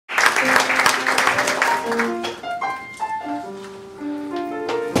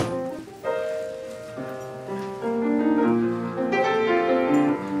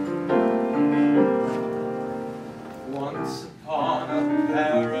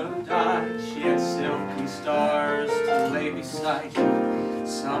beside you,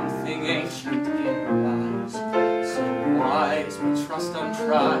 something ancient in her eyes, so wise but trust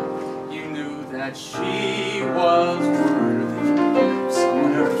untried. You knew that she was worthy of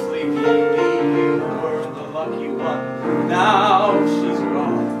someone earthly. You were the lucky one. Now she's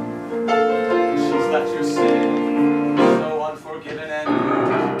gone. She's left your sin so unforgiven, and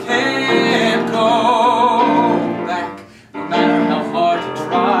you can't go back, no matter how hard you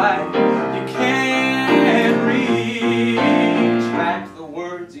try. You can't retract the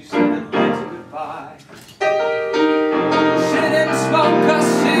words you said that led to goodbye. She didn't smoke a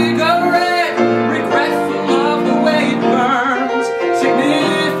cigarette, regretful of the way it burns.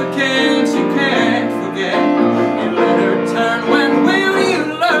 Significance you can't forget. You let her turn. When will you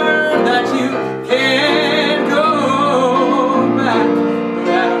learn that you can't go back, no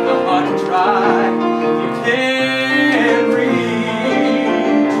matter how hard you try? You can't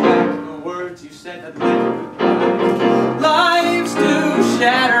retract the words you said that led to goodbye. Lives do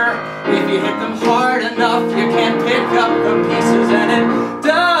shatter. If you hit them hard enough, you can't pick up the pieces, and it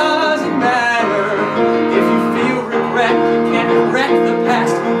doesn't matter. If you feel regret, you can't wreck the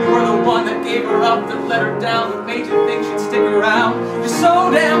past. You were the one that gave her up, that let her down, that made you think she'd stick around. You're so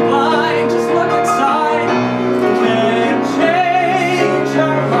damn blind, just look inside. You can't change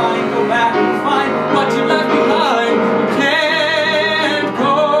your mind, go back and find what you left behind. You can't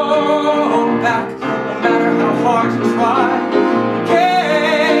go back, no matter how hard you try. You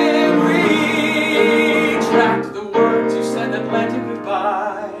can't retract the words you said that led to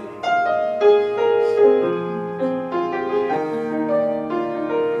goodbye.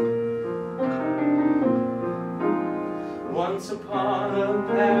 Once upon a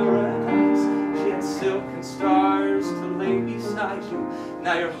paradise, she had silk and stars to lay beside you.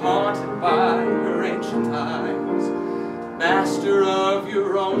 Now you're haunted by her ancient eyes, master of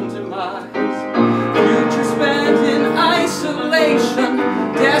your own demise. Future spent in isolation,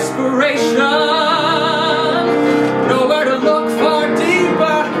 desperation.